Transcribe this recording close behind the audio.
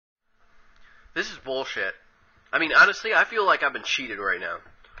This is bullshit. I mean, honestly, I feel like I've been cheated right now.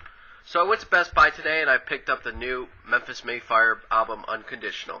 So I went to Best Buy today and I picked up the new Memphis May Fire album,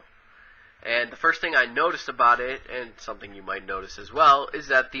 Unconditional. And the first thing I noticed about it, and something you might notice as well, is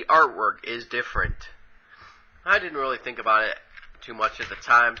that the artwork is different. I didn't really think about it too much at the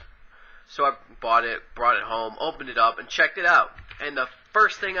time. So I bought it, brought it home, opened it up, and checked it out. And the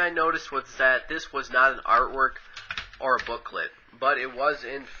first thing I noticed was that this was not an artwork or a booklet, but it was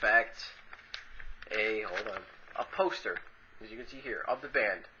in fact a poster, as you can see here, of the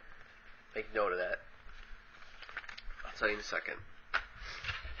band. Make note of that. I'll tell you in a second.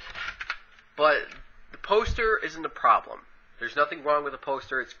 But the poster isn't the problem. There's nothing wrong with the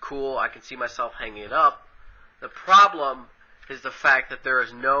poster. It's cool. I can see myself hanging it up. The problem is the fact that there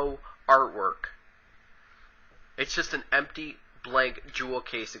is no artwork. It's just an empty, blank jewel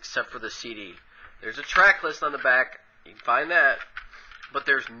case except for the CD. There's a track list on the back. You can find that. But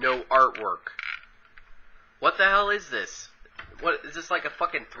there's no artwork. What the hell is this? What is this, like a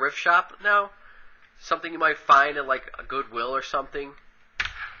fucking thrift shop now? Something you might find at like a Goodwill or something?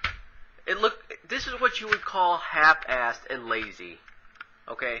 This is what you would call half-assed and lazy.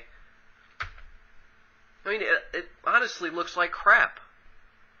 Okay? I mean, it honestly looks like crap.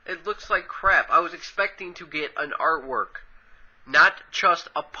 It looks like crap. I was expecting to get an artwork, not just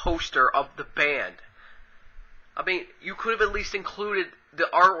a poster of the band. I mean, you could have at least included the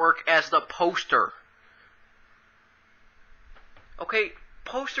artwork as the poster. Okay,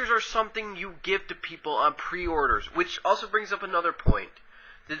 posters are something you give to people on pre-orders, which also brings up another point.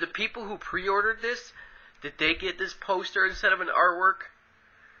 Did the people who pre-ordered this, did they get this poster instead of an artwork?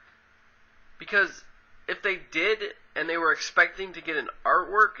 Because if they did, and they were expecting to get an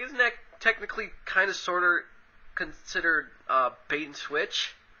artwork, isn't that technically kind of sort of considered bait and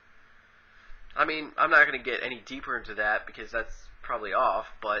switch? I mean, I'm not going to get any deeper into that because that's probably off,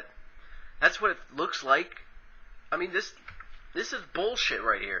 but that's what it looks like. I mean, this is bullshit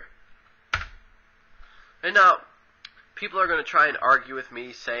right here. And now, people are going to try and argue with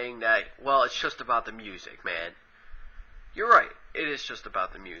me saying that, well, it's just about the music, man. You're right, it is just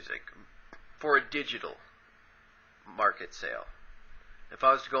about the music. For a digital market sale. If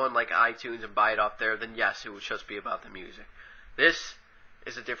I was to go on like iTunes and buy it off there, then yes, it would just be about the music. This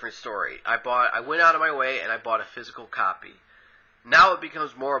is a different story. I went out of my way and I bought a physical copy. Now it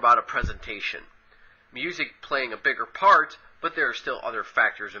becomes more about a presentation. Music playing a bigger part, but there are still other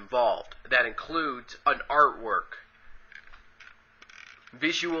factors involved. That includes an artwork.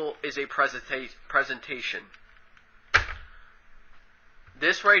 Visual is a presentation.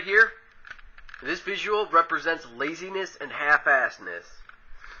 This right here, this visual represents laziness and half-assedness.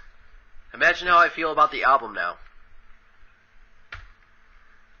 Imagine how I feel about the album now.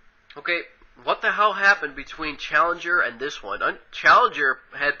 Okay, what the hell happened between Challenger and this one? Challenger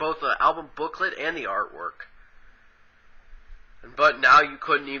had both the album booklet and the artwork. But now you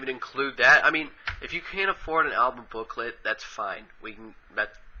couldn't even include that. I mean, if you can't afford an album booklet, that's fine.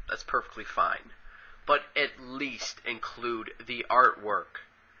 That's perfectly fine. But at least include the artwork.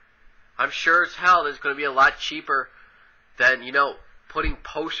 I'm sure as hell it's going to be a lot cheaper than, putting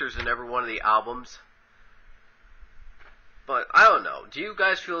posters in every one of the albums. But I don't know. Do you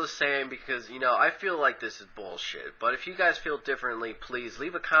guys feel the same? Because, I feel like this is bullshit. But if you guys feel differently, please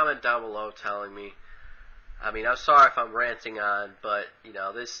leave a comment down below telling me. I mean, I'm sorry if I'm ranting on, but,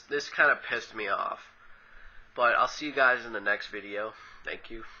 this kind of pissed me off. But I'll see you guys in the next video. Thank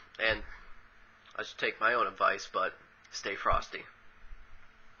you. And I should take my own advice, but stay frosty.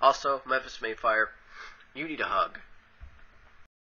 Also, Memphis May Fire, you need a hug.